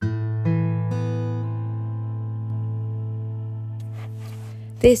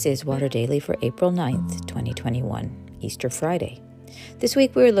This is Water Daily for April 9th, 2021, Easter Friday. This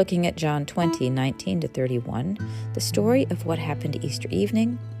week we're looking at John 20:19-31, the story of what happened Easter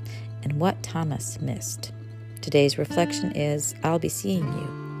evening and what Thomas missed. Today's reflection is, I'll be seeing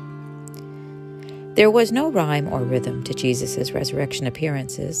you. There was no rhyme or rhythm to Jesus' resurrection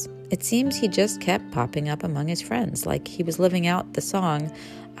appearances. It seems he just kept popping up among his friends, like he was living out the song,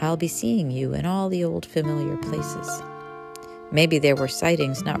 I'll be seeing you in all the old familiar places. Maybe there were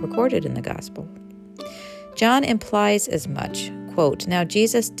sightings not recorded in the gospel. John implies as much, quote, Now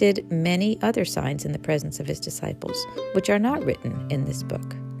Jesus did many other signs in the presence of his disciples, which are not written in this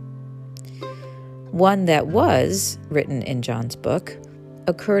book. One that was written in John's book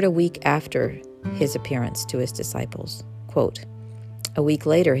occurred a week after his appearance to his disciples. Quote, A week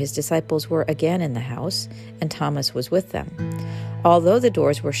later, his disciples were again in the house, and Thomas was with them. Although the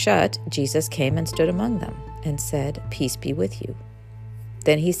doors were shut, Jesus came and stood among them and said, Peace be with you.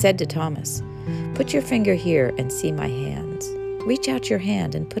 Then he said to Thomas, Put your finger here and see my hands. Reach out your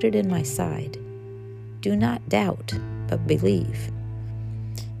hand and put it in my side. Do not doubt, but believe.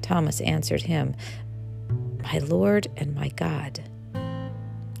 Thomas answered him, My Lord and my God.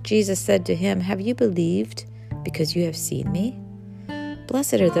 Jesus said to him, Have you believed because you have seen me?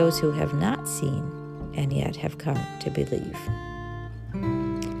 Blessed are those who have not seen and yet have come to believe.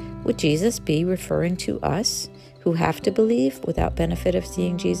 Would Jesus be referring to us who have to believe without benefit of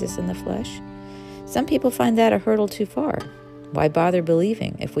seeing Jesus in the flesh? Some people find that a hurdle too far. Why bother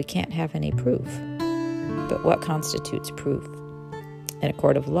believing if we can't have any proof? But what constitutes proof? In a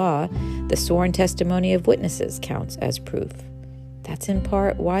court of law, the sworn testimony of witnesses counts as proof. That's in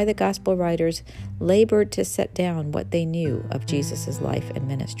part why the gospel writers labored to set down what they knew of Jesus' life and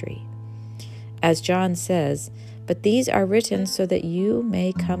ministry. As John says, But these are written so that you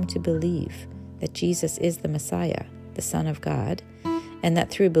may come to believe that Jesus is the Messiah, the Son of God, and that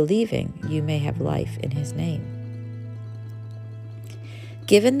through believing you may have life in his name.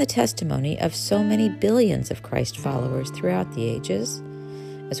 Given the testimony of so many billions of Christ followers throughout the ages,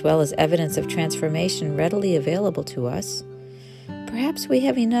 as well as evidence of transformation readily available to us, perhaps we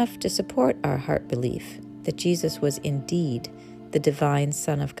have enough to support our heart belief that Jesus was indeed the divine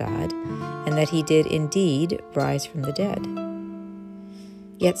Son of God, and that he did indeed rise from the dead.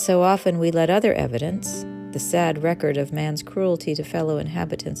 Yet so often we let other evidence, the sad record of man's cruelty to fellow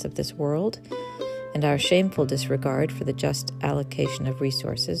inhabitants of this world, and our shameful disregard for the just allocation of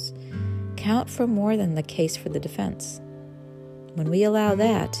resources, count for more than the case for the defense. When we allow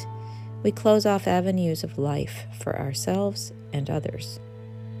that, we close off avenues of life for ourselves and others.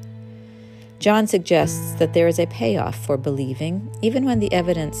 John suggests that there is a payoff for believing, even when the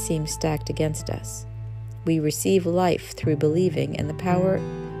evidence seems stacked against us. We receive life through believing in the power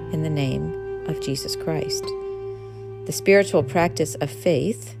in the name of Jesus Christ. The spiritual practice of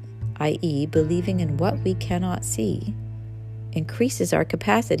faith, i.e., believing in what we cannot see, increases our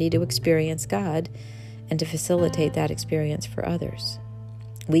capacity to experience God and to facilitate that experience for others.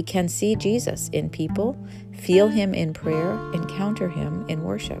 We can see Jesus in people, feel him in prayer, encounter him in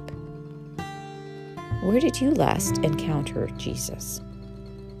worship. Where did you last encounter Jesus?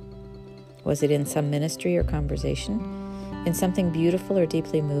 Was it in some ministry or conversation? In something beautiful or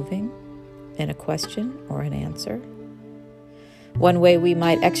deeply moving? In a question or an answer? One way we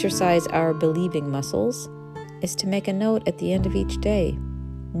might exercise our believing muscles is to make a note at the end of each day,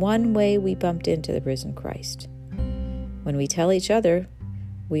 one way we bumped into the risen Christ. When we tell each other,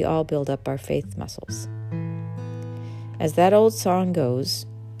 we all build up our faith muscles. As that old song goes,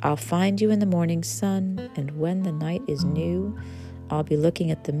 I'll find you in the morning sun, and when the night is new, I'll be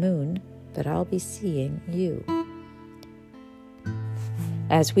looking at the moon, but I'll be seeing you.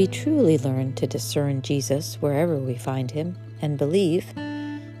 As we truly learn to discern Jesus wherever we find him and believe,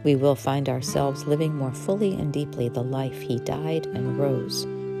 we will find ourselves living more fully and deeply the life he died and rose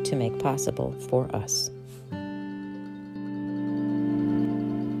to make possible for us.